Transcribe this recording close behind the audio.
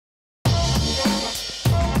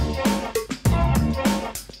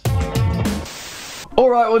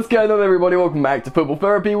Alright, what's going on everybody? Welcome back to Football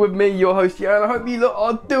Therapy with me, your host Yannick. I hope you lot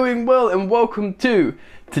are doing well and welcome to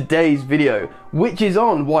today's video, which is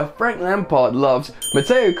on why Frank Lampard loves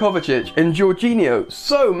Mateo, Kovacic and Jorginho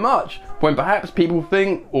so much, when perhaps people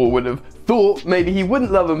think, or would have thought, maybe he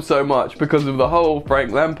wouldn't love them so much because of the whole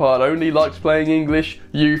Frank Lampard only likes playing English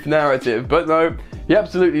youth narrative. But no, he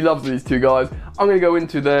absolutely loves these two guys. I'm going to go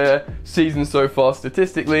into their season so far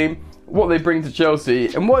statistically, what they bring to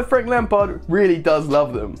Chelsea, and why Frank Lampard really does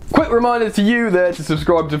love them. Quick reminder to you there to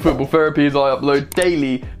subscribe to Football Therapy as I upload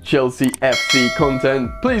daily Chelsea FC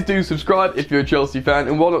content. Please do subscribe if you're a Chelsea fan,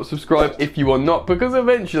 and why not subscribe if you are not, because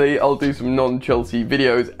eventually I'll do some non-Chelsea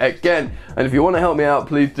videos again. And if you want to help me out,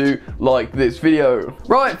 please do like this video.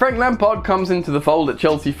 Right, Frank Lampard comes into the fold at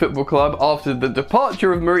Chelsea Football Club after the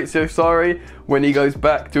departure of Maurizio Sarri, when he goes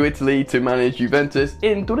back to Italy to manage Juventus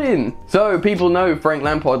in Turin. So people know Frank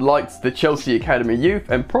Lampard likes the Chelsea Academy youth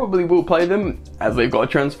and probably will play them, as they've got a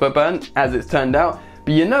transfer ban, as it's turned out.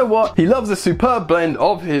 But you know what? He loves a superb blend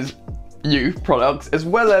of his youth products as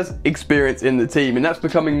well as experience in the team, and that's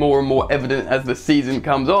becoming more and more evident as the season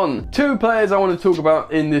comes on. Two players I want to talk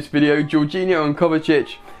about in this video, Jorginho and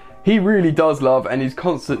Kovacic, he really does love, and he's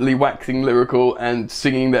constantly waxing lyrical and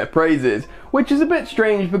singing their praises, which is a bit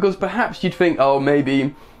strange because perhaps you'd think, oh,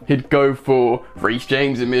 maybe he'd go for Reece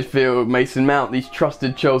James in midfield, Mason Mount, these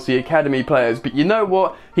trusted Chelsea Academy players. But you know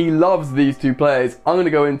what? He loves these two players. I'm going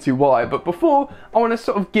to go into why. But before, I want to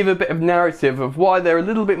sort of give a bit of narrative of why they're a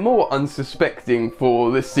little bit more unsuspecting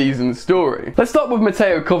for this season's story. Let's start with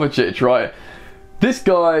Mateo Kovacic, right? This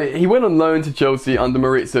guy, he went on loan to Chelsea under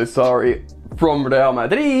Maurizio Sarri from Real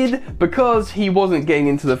Madrid because he wasn't getting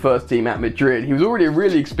into the first team at Madrid. He was already a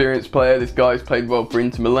really experienced player. This guy's played well for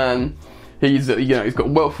Inter Milan. He's he's got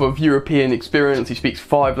wealth of European experience. He speaks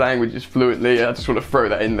 5 languages fluently. I just want to throw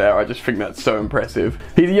that in there. I just think that's so impressive.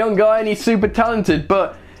 He's a young guy and he's super talented,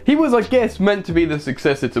 but he was, I guess, meant to be the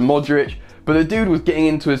successor to Modric. But the dude was getting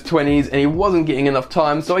into his 20s and he wasn't getting enough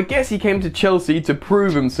time, so I guess he came to Chelsea to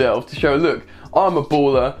prove himself, to show, look, I'm a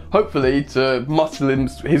baller, hopefully to muscle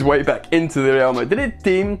his way back into the Real Madrid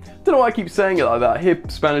team. Don't know why I keep saying it like that. I hear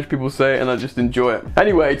Spanish people say it and I just enjoy it.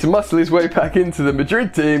 Anyway, to muscle his way back into the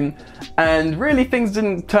Madrid team, and really things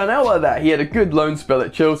didn't turn out like that. He had a good loan spell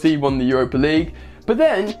at Chelsea, won the Europa League, but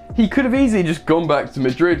then he could have easily just gone back to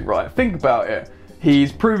Madrid, right? Think about it.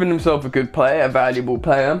 He's proven himself a good player, a valuable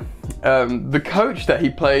player. The coach that he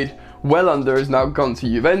played well under has now gone to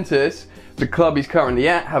Juventus. The club he's currently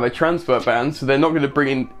at have a transfer ban, so they're not going to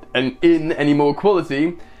bring in any more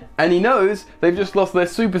quality. And he knows they've just lost their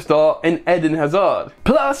superstar in Eden Hazard.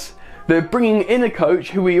 Plus, they're bringing in a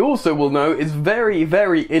coach who we also will know is very,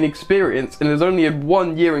 very inexperienced and has only had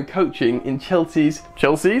 1 year in coaching in Chelsea's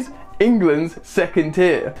England's second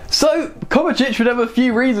tier. So Kovacic would have a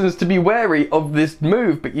few reasons to be wary of this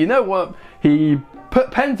move, but you know what? He put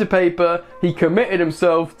pen to paper, he committed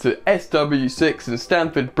himself to SW6 and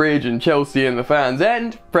Stamford Bridge and Chelsea and the fans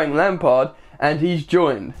and Frank Lampard, and he's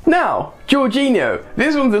joined. Now, Jorginho.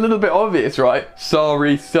 This one's a little bit obvious, right?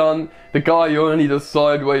 Sarri's son, the guy who only does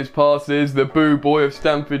sideways passes, the boo boy of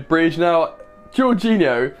Stamford Bridge. Now,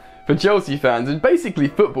 Jorginho, for Chelsea fans and basically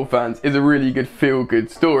football fans, is a really good feel-good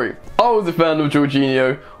story. I was a fan of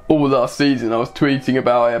Jorginho all last season. I was tweeting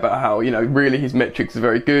about how, you know, really his metrics are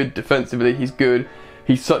very good. Defensively, he's good.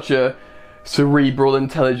 He's such a cerebral,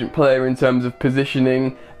 intelligent player in terms of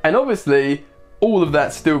positioning. And obviously, all of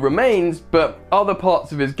that still remains, but other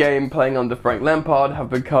parts of his game playing under Frank Lampard have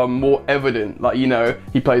become more evident. Like, you know,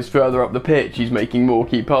 he plays further up the pitch. He's making more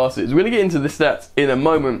key passes. We're going to get into the stats in a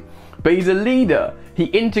moment. But he's a leader. He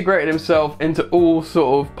integrated himself into all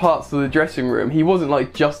sort of parts of the dressing room. He wasn't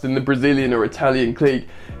like just in the Brazilian or Italian clique.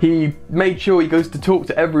 He made sure he goes to talk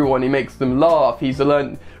to everyone. He makes them laugh. He's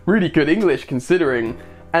learned really good English considering.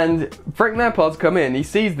 And Frank Lampard's come in. He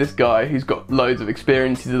sees this guy who's got loads of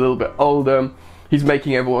experience. He's a little bit older. He's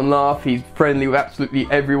making everyone laugh. He's friendly with absolutely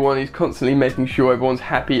everyone. He's constantly making sure everyone's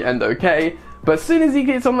happy and okay. But as soon as he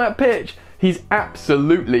gets on that pitch, he's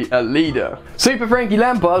absolutely a leader. Super Frankie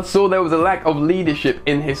Lampard saw there was a lack of leadership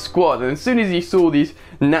in his squad, and as soon as he saw these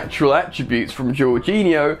natural attributes from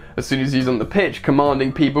Jorginho, as soon as he's on the pitch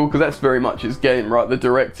commanding people, because that's very much his game, right? The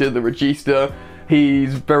director, the regista,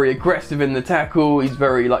 he's very aggressive in the tackle, he's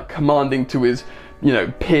very like commanding to his, you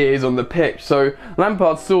know, peers on the pitch. So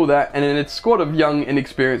Lampard saw that, and in a squad of young,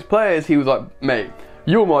 inexperienced players, he was like, mate,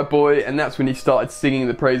 you're my boy. And that's when he started singing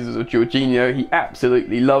the praises of Jorginho. He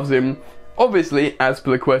absolutely loves him. Obviously,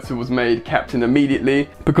 Azpilicueta was made captain immediately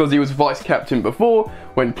because he was vice-captain before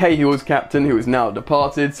when Cahill was captain, who is now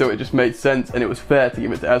departed, so it just made sense and it was fair to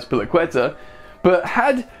give it to Azpilicueta. But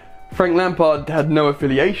had Frank Lampard had no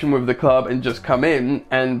affiliation with the club and just come in,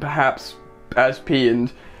 and perhaps as P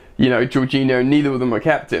and Jorginho, neither of them were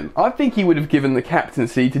captain, I think he would have given the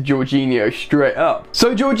captaincy to Jorginho straight up.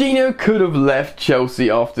 So Jorginho could have left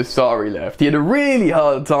Chelsea after Sarri left. He had a really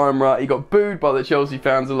hard time, right? He got booed by the Chelsea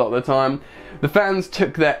fans a lot of the time. The fans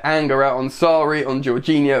took their anger out on Sarri, on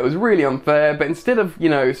Jorginho. It was really unfair, but instead of,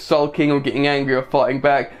 sulking or getting angry or fighting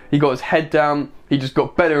back, he got his head down. He just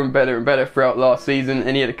got better and better and better throughout last season,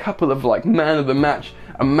 and he had a couple of man of the match,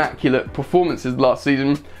 immaculate performances last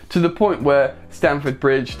season, to the point where Stamford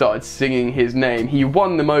Bridge started singing his name. He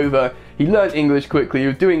won them over. He learned English quickly. He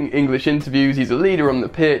was doing English interviews. He's a leader on the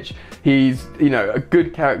pitch. He's, a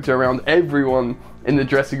good character around everyone in the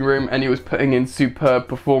dressing room, and he was putting in superb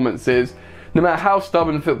performances. No matter how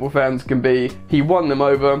stubborn football fans can be, he won them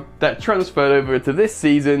over. That transferred over to this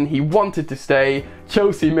season. He wanted to stay.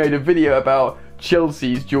 Chelsea made a video about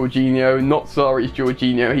Chelsea's Jorginho, not Sarri's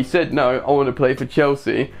Jorginho. He said, no, I want to play for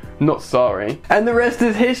Chelsea, not Sarri. And the rest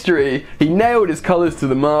is history. He nailed his colours to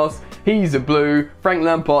the mast. He's a blue. Frank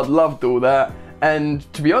Lampard loved all that.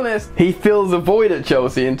 And to be honest, he fills a void at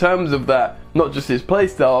Chelsea in terms of that. Not just his play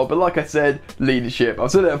style, but like I said, leadership. I've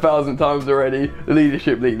said it 1,000 times already.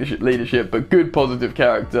 Leadership, but good positive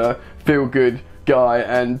character, feel good guy,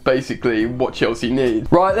 and basically what Chelsea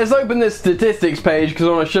need. Right, let's open this statistics page because I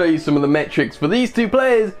want to show you some of the metrics for these two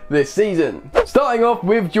players this season. Starting off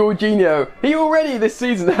with Jorginho. He already this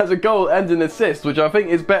season has a goal and an assist, which I think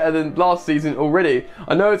is better than last season already.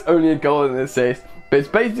 I know it's only a goal and an assist, but it's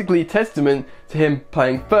basically testament to him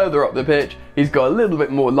playing further up the pitch. He's got a little bit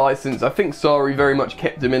more license. I think Sarri very much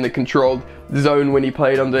kept him in the controlled zone when he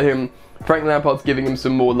played under him. Frank Lampard's giving him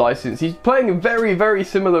some more license. He's playing a very, very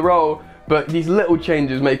similar role, but these little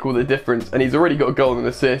changes make all the difference, and he's already got a goal and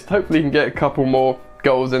assist. Hopefully he can get a couple more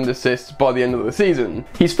goals and assists by the end of the season.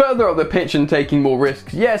 He's further up the pitch and taking more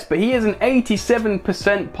risks, yes, but he has an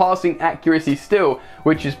 87% passing accuracy still,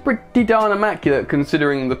 which is pretty darn immaculate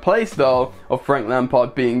considering the play style of Frank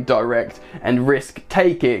Lampard being direct and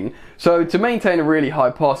risk-taking. So to maintain a really high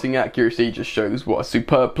passing accuracy just shows what a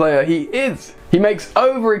superb player he is. He makes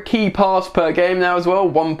over a key pass per game now as well,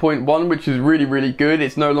 1.1, which is really, really good.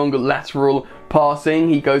 It's no longer lateral passing.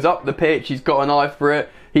 He goes up the pitch, he's got an eye for it.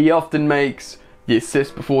 He often makes the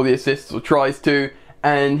assist before the assists, or tries to,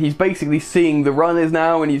 and he's basically seeing the runners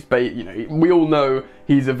now, and he's, we all know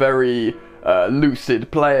he's a very lucid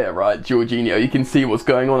player, right, Jorginho. You can see what's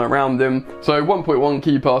going on around him. So 1.1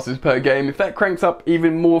 key passes per game. If that cranks up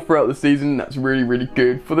even more throughout the season, that's really, really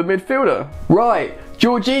good for the midfielder. Right,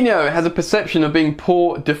 Jorginho has a perception of being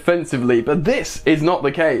poor defensively, but this is not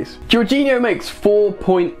the case. Jorginho makes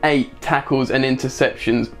 4.8 tackles and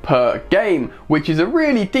interceptions per game, which is a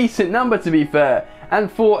really decent number to be fair.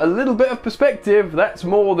 And for a little bit of perspective, that's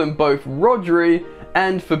more than both Rodri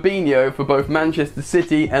and Fabinho for both Manchester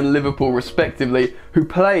City and Liverpool respectively, who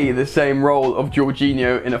play the same role of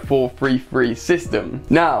Jorginho in a 4-3-3 system.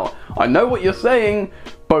 Now, I know what you're saying.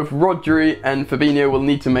 Both Rodri and Fabinho will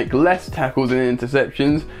need to make less tackles and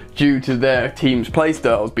interceptions due to their team's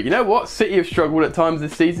playstyles. But you know what? City have struggled at times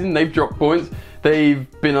this season. They've dropped points. They've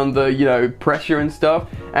been under, pressure and stuff.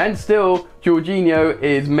 And still, Jorginho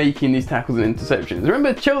is making these tackles and interceptions.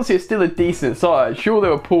 Remember, Chelsea is still a decent side. Sure, they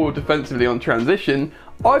were poor defensively on transition.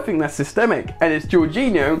 I think that's systemic, and it's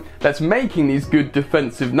Jorginho that's making these good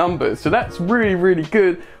defensive numbers. So that's really, really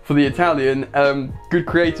good for the Italian. Good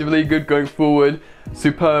creatively, good going forward,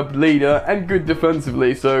 superb leader, and good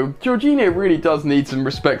defensively. So Jorginho really does need some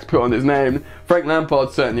respect put on his name. Frank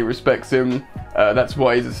Lampard certainly respects him. That's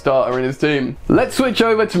why he's a starter in his team. Let's switch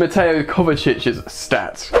over to Mateo Kovacic's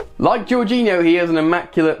stats. Like Jorginho, he has an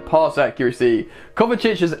immaculate pass accuracy.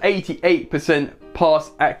 Kovacic has 88%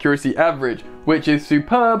 pass accuracy average, which is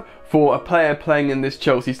superb for a player playing in this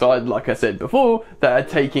Chelsea side, like I said before, that are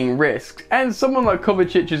taking risks. And someone like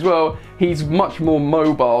Kovacic as well, he's much more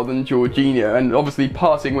mobile than Jorginho, and obviously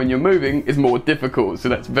passing when you're moving is more difficult, so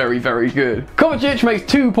that's very, very good. Kovacic makes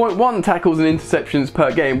 2.1 tackles and interceptions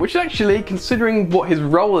per game, which actually, considering what his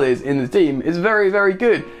role is in the team, is very, very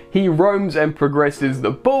good. He roams and progresses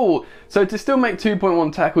the ball. So to still make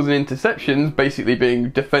 2.1 tackles and interceptions, basically being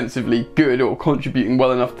defensively good or contributing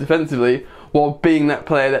well enough defensively, while being that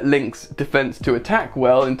player that links defense to attack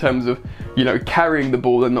well in terms of, carrying the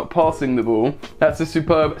ball and not passing the ball, that's a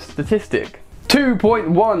superb statistic.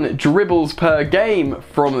 2.1 dribbles per game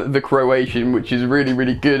from the Croatian, which is really,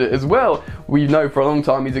 really good as well. We know for a long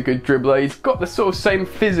time he's a good dribbler. He's got the sort of same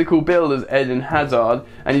physical build as Eden Hazard,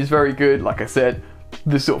 and he's very good, like I said.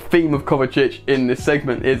 The sort of theme of Kovacic in this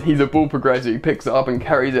segment is he's a ball progressor. He picks it up and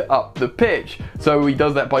carries it up the pitch. So he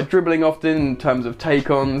does that by dribbling often in terms of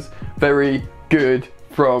take-ons. Very good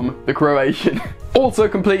from the Croatian. Also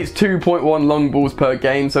completes 2.1 long balls per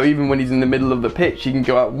game, so even when he's in the middle of the pitch, he can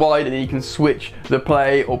go out wide and he can switch the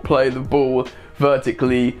play or play the ball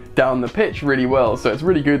vertically down the pitch really well. So it's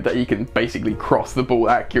really good that he can basically cross the ball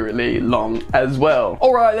accurately long as well.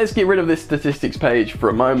 Alright, let's get rid of this statistics page for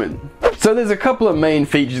a moment. So there's a couple of main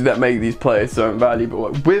features that make these players so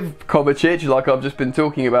invaluable. With Kovacić, like I've just been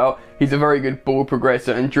talking about, he's a very good ball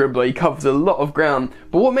progressor and dribbler. He covers a lot of ground.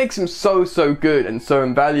 But what makes him so good and so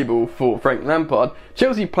invaluable for Frank Lampard,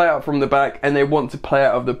 Chelsea play out from the back and they want to play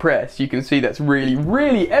out of the press. You can see that's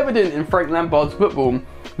really evident in Frank Lampard's football.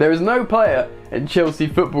 There is no player in Chelsea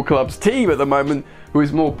Football Club's team at the moment who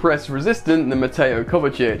is more press resistant than Mateo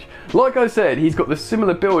Kovacić. Like I said, he's got the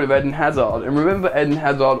similar build of Eden Hazard, and remember Eden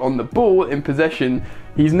Hazard on the ball in possession,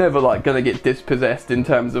 he's never like gonna get dispossessed in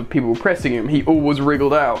terms of people pressing him. He always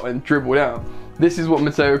wriggled out and dribbled out. This is what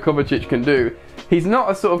Mateo Kovacić can do. He's not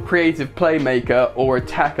a sort of creative playmaker or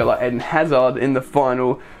attacker like Eden Hazard in the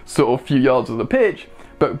final sort of few yards of the pitch,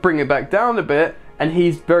 but bring it back down a bit, and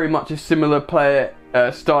he's very much a similar player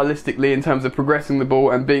stylistically in terms of progressing the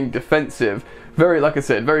ball and being defensive. Very, like I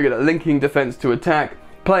said, very good at linking defense to attack,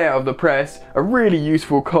 play out of the press, a really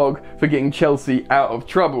useful cog for getting Chelsea out of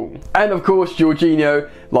trouble. And of course Jorginho,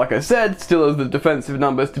 like I said, still has the defensive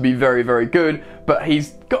numbers to be very good, but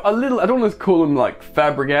he's got a little, I don't want to call him like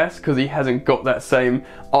Fabregas because he hasn't got that same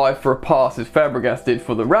eye for a pass as Fabregas did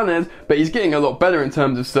for the runners, but he's getting a lot better in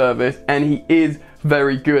terms of service, and he is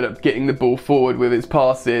very good at getting the ball forward with his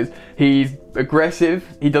passes. He's aggressive,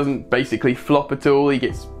 he doesn't basically flop at all, he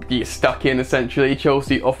gets stuck in essentially.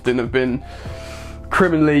 Chelsea often have been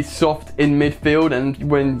criminally soft in midfield,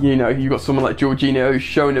 and when you've got someone like Jorginho who's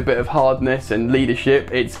shown a bit of hardness and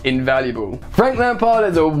leadership, it's invaluable. Frank Lampard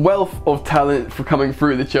has a wealth of talent for coming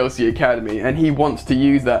through the Chelsea academy, and he wants to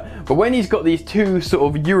use that. But when he's got these two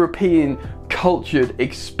sort of European cultured,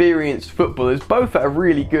 experienced footballers, both at a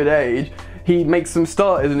really good age, he makes some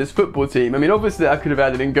starters in his football team. I mean, obviously I could have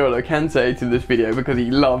added N'Golo Kante to this video because he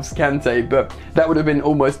loves Kante, but that would have been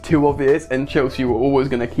almost too obvious, and Chelsea were always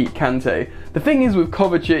going to keep Kante. The thing is with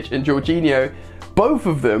Kovacić and Jorginho, both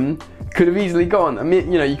of them could have easily gone. I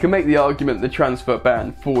mean, you can make the argument the transfer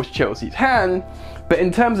ban forced Chelsea's hand, but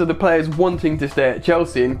in terms of the players wanting to stay at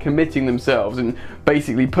Chelsea and committing themselves and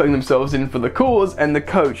basically putting themselves in for the cause, and the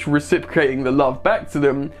coach reciprocating the love back to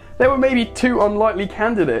them, there were maybe two unlikely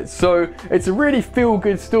candidates, so it's a really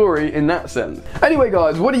feel-good story in that sense. Anyway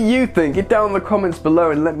guys, what do you think? Get down in the comments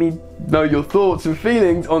below and let me know your thoughts and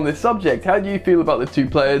feelings on this subject. How do you feel about the two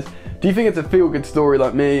players? Do you think it's a feel-good story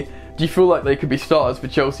like me? Do you feel like they could be starters for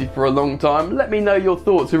Chelsea for a long time? Let me know your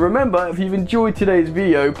thoughts, and remember, if you've enjoyed today's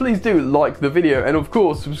video, please do like the video, and of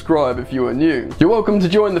course subscribe if you are new. You're welcome to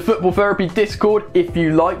join the Football Therapy Discord if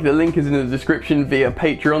you like. The link is in the description via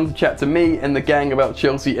Patreon to chat to me and the gang about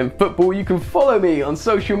Chelsea and football. You can follow me on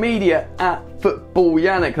social media at Football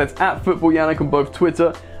Yannick. That's at Football Yannick on both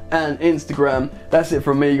Twitter and Instagram. That's it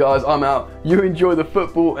from me guys, I'm out. You enjoy the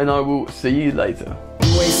football and I will see you later.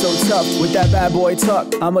 You ain't so tough with that bad boy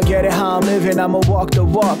tuck. I'ma get it how I'm living, I'ma walk the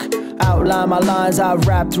walk. Outline my lines, I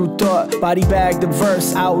rap through thought. Body bag the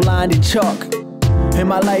verse, outlined in chalk. In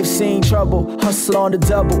my life seen trouble, hustle on the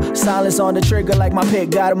double. Silence on the trigger like my pick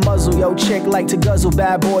got a muzzle. Yo chick like to guzzle,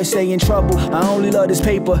 bad boy stay in trouble. I only love this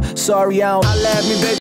paper, sorry I don't. I laugh me baby.